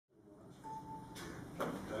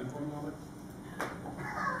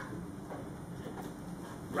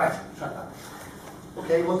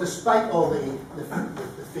Okay, well, despite all the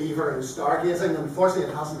fever and stargazing,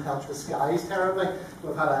 unfortunately it hasn't helped the skies terribly.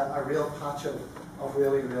 We've had a real patch of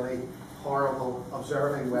really, really horrible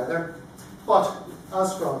observing weather. But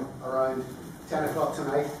as from around 10 o'clock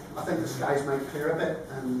tonight, I think the skies might clear a bit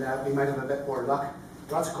and we might have a bit more luck.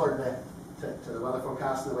 That's according to the weather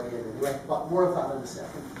forecast on the way in anyway, but more of that in a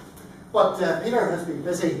second. But Peter has been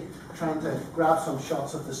busy trying to grab some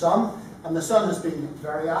shots of the sun, and the sun has been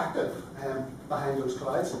very active behind those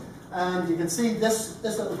clouds. And you can see this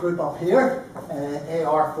little group up here,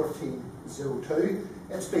 AR 1402.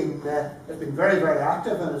 It's been very, very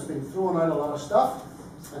active, and it's been throwing out a lot of stuff.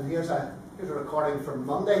 And here's a recording from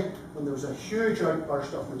Monday when there was a huge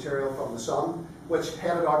outburst of material from the sun which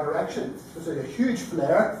headed our direction. There's like a huge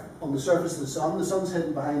flare on the surface of the sun. The sun's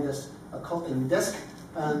hidden behind this occulting disk,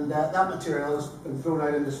 and that material has been thrown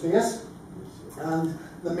out into space. And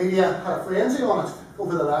the media had a frenzy on it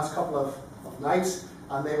over the last couple of nights,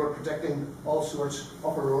 and they were predicting all sorts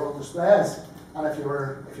of auroral displays. And if you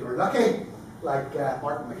were lucky, like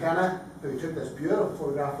Martin McCrea, who took this beautiful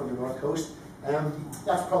photograph from the north coast,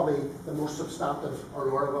 that's probably the most substantive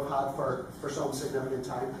aurora we've had for some significant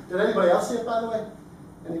time. Did anybody else see it, by the way?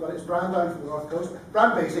 Anybody? It's Brian down from the north coast.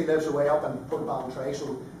 Brian basically lives away up in Portbalantray,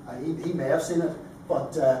 so he may have seen it,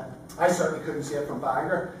 but I certainly couldn't see it from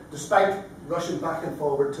Bangor, despite rushing back and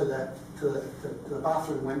forward to the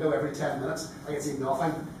bathroom window every 10 minutes. I could see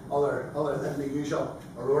nothing other than the usual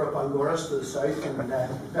aurora Bangoras to the south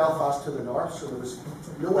and Belfast to the north, so there was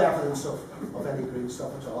no evidence of any green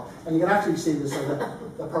stuff at all. And you can actually see the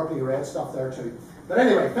purpley red stuff there too. But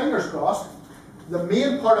anyway, fingers crossed. The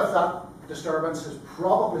main part of that disturbance has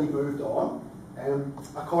probably moved on,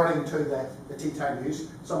 according to the Tea Time News.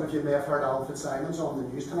 Some of you may have heard Alan Fitzsimons on the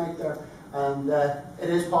news tonight there, and it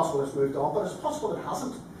is possible it's moved on, but it's possible it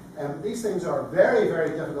hasn't. These things are very,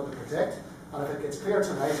 very difficult to predict, and if it gets clear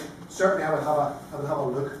tonight, certainly I would have a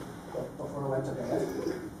look before I went to bed.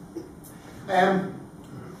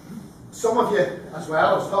 Some of you as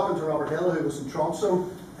well, I was talking to Robert Hill, who was in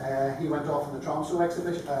Tromsø. He went off on the Tromsø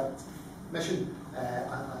exhibition mission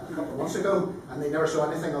a couple of months ago, and they never saw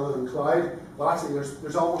anything other than cloud. Well, actually,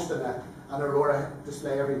 there's almost an aurora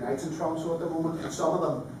display every night in Tromsø at the moment, and some of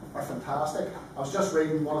them are fantastic. I was just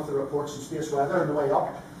reading one of the reports in Space Weather on the way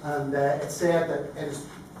up, and it said that it is,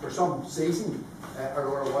 for some seasoned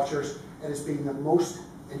aurora watchers, it has been the most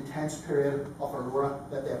intense period of aurora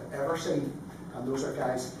that they've ever seen, and those are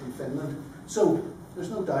guys in Finland. So there's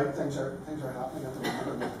no doubt things are happening at the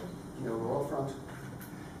moment on the auroral front.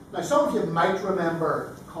 Now, some of you might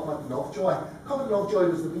remember Comet Lovejoy. Comet Lovejoy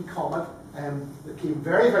was the wee comet that came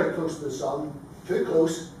very, very close to the sun, too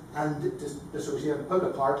close, and dissociated, pulled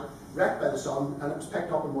apart, wrecked by the sun, and it was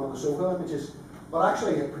picked up in one of the SOHO images. But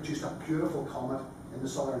actually, it produced a beautiful comet in the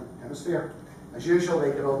southern hemisphere. As usual,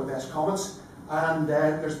 they get all the best comets. And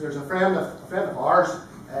there's a friend of ours,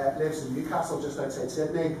 lives in Newcastle, just outside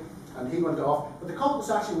Sydney, and he went off. But the comet was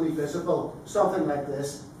actually only visible, something like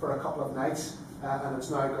this, for a couple of nights, and it's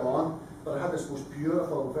now gone. But it had this most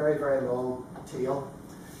beautiful, very, very long tail.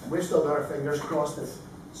 And we've still got our fingers crossed that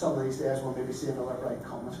some of these days we'll maybe see another bright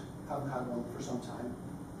comet. Haven't had one for some time.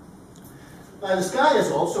 Now, the sky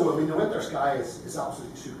is also, I mean, the winter sky is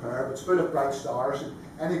absolutely superb. It's full of bright stars, and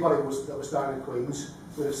anybody that was down in Queens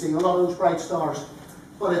would have seen a lot of those bright stars.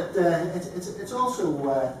 But it's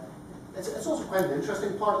also quite an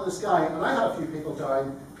interesting part of the sky. And I had a few people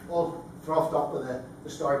down, all frothed up with the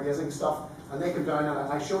stargazing stuff, and they came down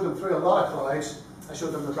and I showed them through a lot of clouds. I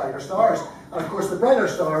showed them the brighter stars. And of course, the brighter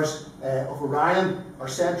stars of Orion are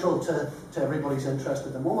central to everybody's interest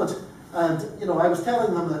at the moment. And, you know, I was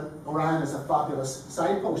telling them that Orion is a fabulous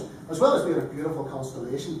signpost, as well as being a beautiful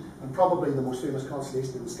constellation, and probably the most famous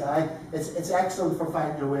constellation in the sky. It's excellent for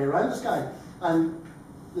finding your way around the sky. And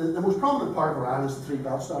the most prominent part of Orion is the three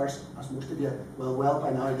belt stars, as most of you will well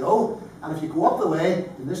by now know. And if you go up the way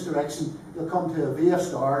in this direction, you'll come to a V of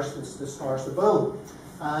stars, that's the stars the bull.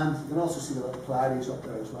 And you can also see the little Pleiades up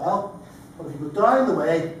there as well. But if you go down the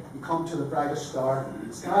way, you come to the brightest star in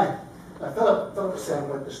the sky. Now, Philip was saying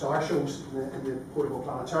about the star shows in the Portable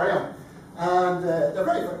Planetarium, and they're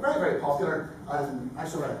very, very, very popular. And I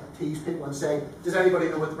sort of tease people and say, does anybody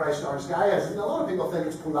know what the brightest star in the sky is? And a lot of people think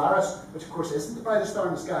it's Polaris, which of course isn't the brightest star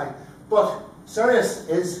in the sky. But Sirius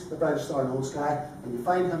is the brightest star in the whole sky, and you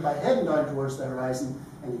find him by heading down towards the horizon,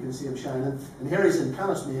 and you can see him shining. And here he's in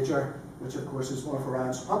Canis Major, which of course is one of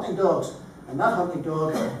Orion's hunting dogs. And that hunting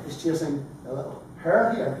dog is chasing a little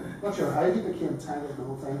hare here. Not sure how he became tangled in the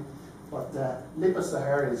whole thing. But Lepus the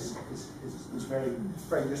hare is very,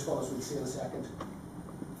 very useful, as we'll see in a second.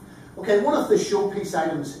 Okay, one of the showpiece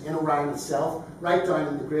items in Orion itself, right down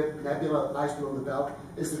in the Great Nebula that lies below the belt,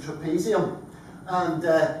 is the trapezium.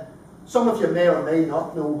 And some of you may or may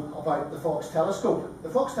not know about the Fox telescope. The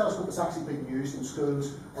Fox telescope has actually been used in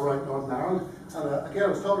schools around Northern Ireland. And again, I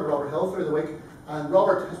was talking to Robert Hill through the week, and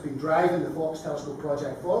Robert has been driving the Fox telescope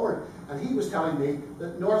project forward. And he was telling me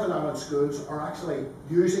that Northern Ireland schools are actually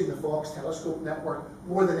using the Fox telescope network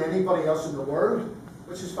more than anybody else in the world,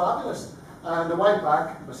 which is fabulous. And a while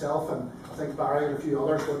back, myself and I think Barry and a few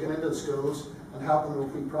others were getting into the schools and helping them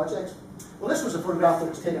with wee projects. Well, this was a photograph that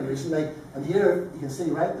was taken recently, and here you can see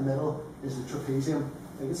right in the middle is the trapezium.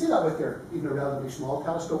 And you can see that with your even a relatively small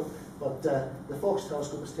telescope, but the Fox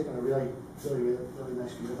telescope has taken a really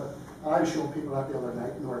nice view of it. And I was showing people that the other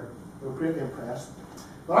night, and they were greatly impressed.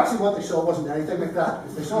 But actually what they saw wasn't anything like that.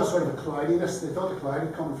 They saw sort of a cloudiness. They thought the cloud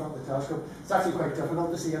had come in front of the telescope. It's actually quite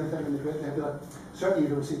difficult to see anything in the Great Nebula. Certainly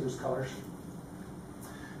you don't see those colours.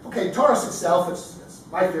 Okay, Taurus itself, it's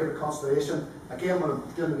my favourite constellation. Again, when I'm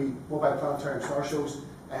doing the mobile planetary star shows,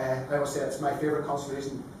 I always say it's my favourite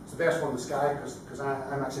constellation. It's the best one in the sky because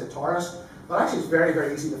I'm actually a Taurus. But actually it's very,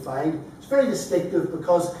 very easy to find. It's very distinctive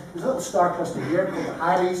because there's a little star cluster here called the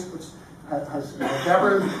Hyades, which has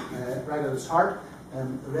Aldebaran right at its heart.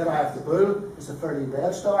 And the red eye of the bull is a fairly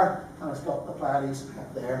red star, and it's got the Pleiades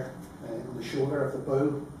up there on the shoulder of the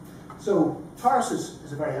bull. So Taurus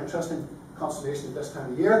is a very interesting constellation at this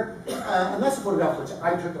time of year. And that's a photograph which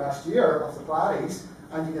I took last year of the Pleiades.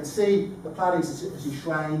 And you can see the Pleiades is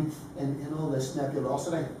enshrined in all this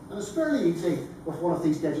nebulosity. And it's fairly easy with one of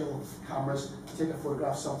these digital cameras to take a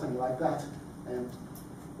photograph of something like that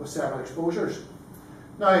with several exposures.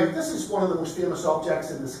 Now, this is one of the most famous objects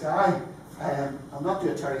in the sky. I'll not do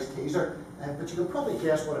a Terry's teaser, but you can probably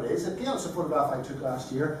guess what it is. Again, it's a photograph I took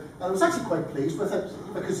last year, and I was actually quite pleased with it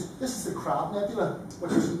because this is the Crab Nebula,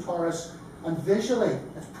 which is in Taurus, and visually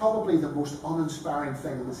it's probably the most uninspiring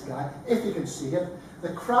thing in the sky, if you can see it. The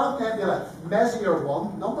Crab Nebula, Messier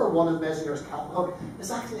 1, number 1 in Messier's catalogue, is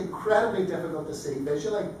actually incredibly difficult to see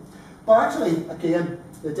visually. But actually, again,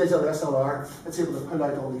 the digital SLR, it's able to pull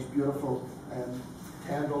out all these beautiful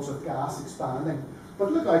tendrils of gas expanding.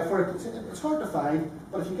 But look out for it. It's hard to find,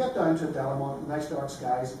 but if you get down to Delamont, nice dark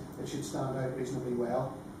skies, it should stand out reasonably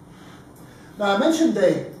well. Now I mentioned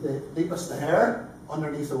the Lepus the Hare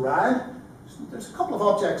underneath Orion. There's a couple of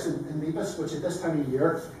objects in Lepus which at this time of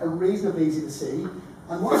year are reasonably easy to see,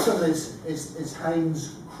 and one of them is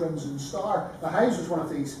Hind's Crimson Star. Now Hind's was one of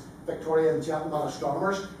these Victorian gentleman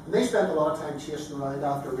astronomers, and they spent a lot of time chasing around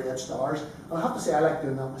after red stars. And I have to say I like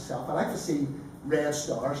doing that myself. I like to see red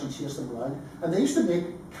stars and chase them around. And they used to make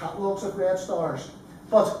catalogues of red stars.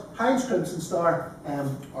 But Hind's Crimson Star,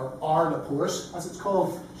 or R. Lepus, as it's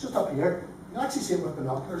called, it's just up here. You can actually see it with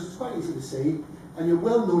binoculars. It's quite easy to see. And you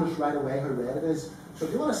will notice right away how red it is. So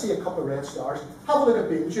if you want to see a couple of red stars, have a look at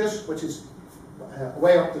Betelgeuse, which is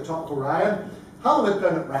way up the top of Orion. Have a look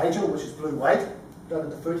down at Rigel, which is blue-white, down at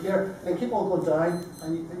the foot here. And keep on going down,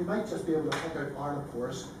 and you might just be able to pick out R.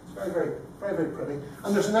 Lepus. It's very, very pretty.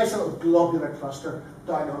 And there's a nice little globular cluster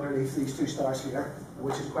down underneath these two stars here,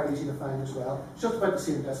 which is quite easy to find as well. It's just about the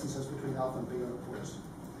same distances between Alpha and Beta Lepus.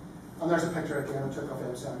 And there's a picture again I took of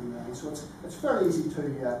M79, so it's fairly easy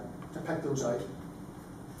to pick those out.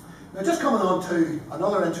 Now just coming on to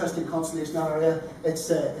another interesting constellation area, it's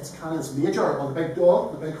Canon's Major, or the big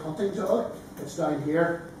dog, the big hunting dog. It's down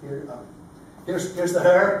here. Here's the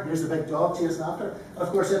hare, here's the big dog chasing after. And of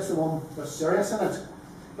course it's the one with Sirius in it.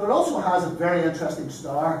 But it also has a very interesting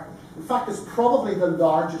star. In fact, it's probably the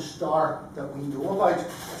largest star that we know about.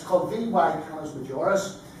 It's called VY Canis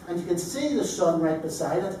Majoris, and you can see the sun right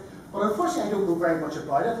beside it. But unfortunately, I don't know very much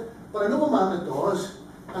about it. But I know a man that does,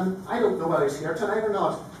 and I don't know whether he's here tonight or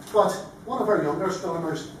not. But one of our younger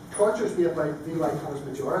astronomers tortures me about VY Canis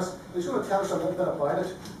Majoris, and he's going to tell us a little bit about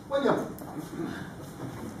it. William,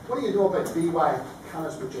 what do you know about VY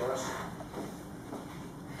Canis Majoris?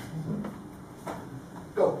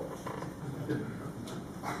 Go.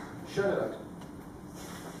 Shout it out.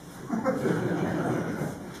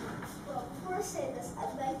 Well, before I say this,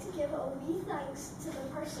 I'd like to give a wee thanks to the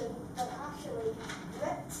person that actually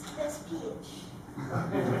ripped this page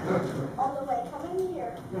on the way coming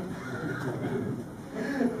here.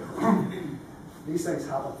 These things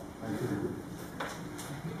happen.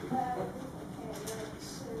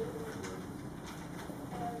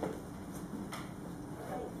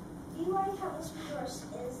 VY Canis Majoris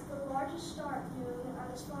is the largest star known and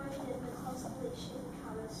is found in the constellation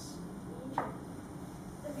Canis Major.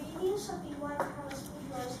 The radius of VY Canis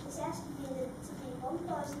Majoris is estimated to be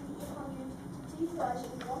 1,800 to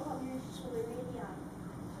 2,100 solar radii.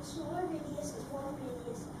 The solar radius is one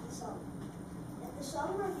radius of the Sun. If the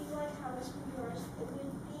some review like Thomas Muir's, it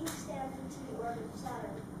would be extended to the orbit of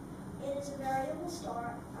Saturn. It is a variable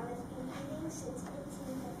star and has been heating since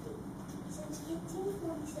 1850. Since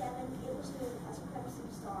 1847, it was known as a crimson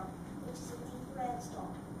star, which is a deep red star.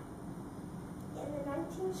 In the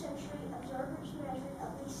 19th century, observers measured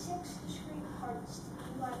at least 6 discrete parts to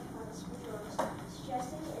be like Thomas Muir's,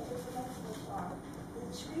 suggesting it is a multiple star. The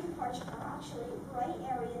discrete parts are actually bright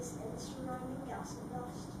areas in the surrounding gas and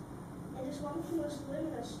dust. It is one of the most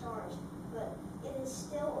luminous stars, but it is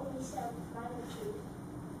still only 7th magnitude.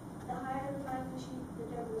 The higher the magnitude, the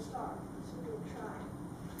dimmer the star, so don't try.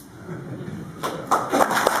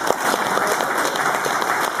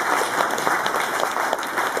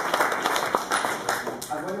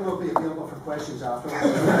 And women will be available for questions afterwards.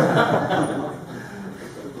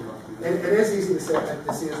 It is easy to say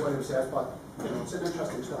as William says, but it's an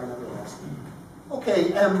interesting story nevertheless.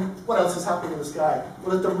 Okay, what else is happening in the sky?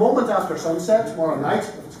 Well, at the moment after sunset, tomorrow night,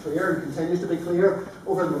 if it's clear and continues to be clear,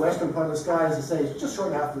 over in the western part of the sky, as I say, just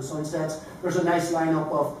shortly after the sun sets, there's a nice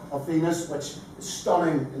lineup of Venus, which is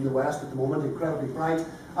stunning in the west at the moment, incredibly bright,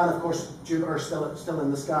 and of course Jupiter still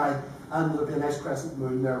in the sky, and there'll be a nice crescent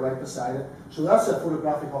moon there right beside it. So that's a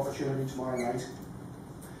photographic opportunity tomorrow night.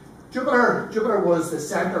 Jupiter was the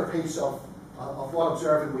centrepiece of what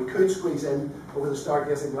observing we could squeeze in over the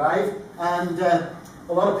stargazing live, and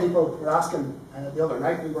a lot of people were asking the other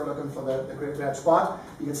night, we were looking for the Great Red Spot.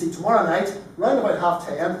 You can see tomorrow night, round about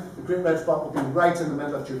 10:30, the Great Red Spot will be right in the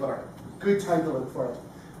middle of Jupiter. Good time to look for it.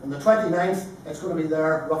 On the 29th, it's going to be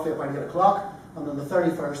there roughly about 8 o'clock, and on the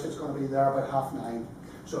 31st, it's going to be there about 9:30.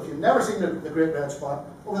 So if you've never seen the Great Red Spot,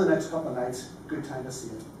 over the next couple of nights, good time to see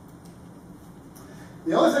it.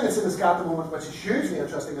 The other thing that's in the sky at the moment, which is hugely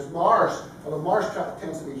interesting, is Mars. Although Mars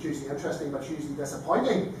tends to be hugely interesting, but hugely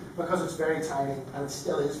disappointing, because it's very tiny, and it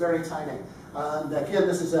still is very tiny. And again,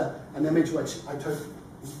 this is an image which I took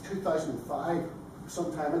in 2005,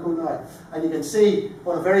 some time ago now. And you can see,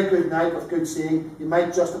 on a very good night with good seeing, you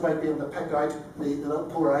might just about be able to pick out the little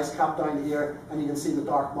polar ice cap down here, and you can see the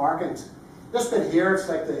dark markings. This bit here, it's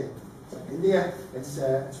like India. It's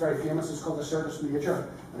very famous. It's called the Syrtis Major,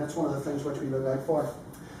 and it's one of the things which we look out for.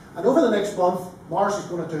 And over the next month, Mars is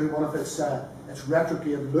going to do one of its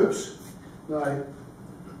retrograde loops. Now,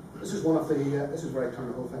 this is one of the this is where I turn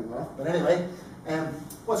the whole thing off. But anyway,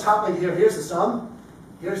 what's happening here? Here's the Sun.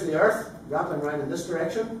 Here's the Earth wrapping around in this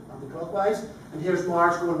direction, anti-clockwise, and here's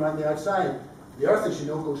Mars going around the outside. The Earth, as you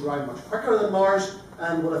know, goes around much quicker than Mars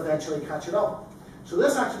and will eventually catch it up. So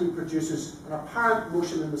this actually produces an apparent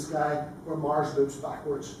motion in the sky where Mars loops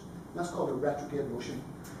backwards. And that's called a retrograde motion.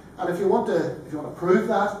 And if you want to prove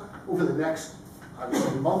that over the next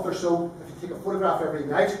month or so, if you take a photograph every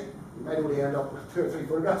night, you might only end up with 2 or 3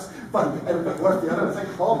 photographs, but it'll be worth the other. I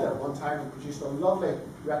think Paul did at one time and produced a lovely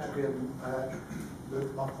retrograde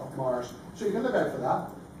loop of Mars. So you can look out for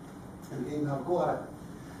that, and again, have a go at it.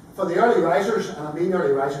 For the early risers, and I mean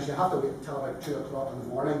early risers, you have to wait until about 2 o'clock in the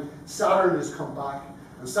morning. Saturn has come back.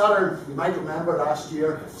 And Saturn, you might remember last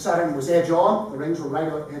year, Saturn was edge on, the rings were right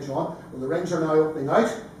out edge on. Well, the rings are now opening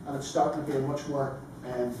out, and it's starting to be a much more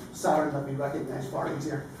Saturn that we recognise far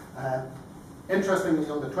easier. Interestingly,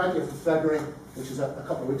 on the 20th of February, which is a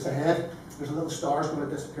couple of weeks ahead, there's a little star's going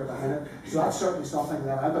to disappear behind it. So that's certainly something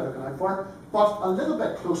that I've been looking out for. But a little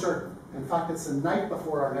bit closer, in fact, it's the night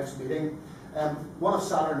before our next meeting. One of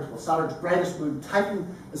Saturn's brightest moon, Titan,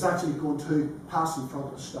 is actually going to pass in front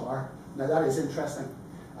of a star. Now that is interesting,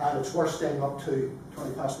 and it's worth staying up to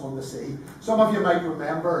 1:20 to see. Some of you might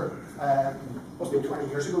remember, must be 20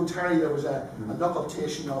 years ago, Terry, there was a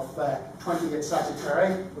occultation of 28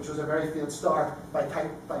 Sagittarius, which was a very faint star by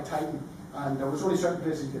Titan, and there was only certain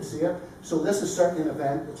places you could see it. So this is certainly an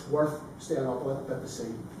event that's worth staying up a little bit to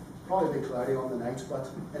see. Probably a bit cloudy on the nights, but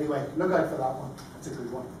anyway, look out for that one. It's a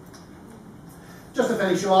good one. Just to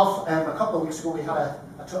finish off, a couple of weeks ago we had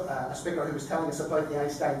a speaker who was telling us about the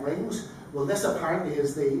Einstein rings. Well, this apparently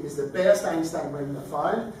is the best Einstein ring they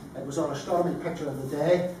found. It was on Astronomy Picture of the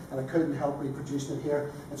Day, and I couldn't help reproducing it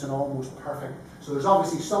here. It's an almost perfect. So there's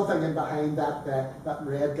obviously something in behind that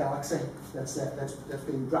red galaxy that's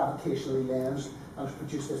been gravitationally lensed and has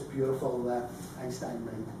produced this beautiful Einstein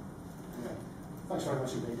ring. Anyway, thanks very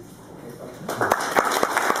much indeed. Okay,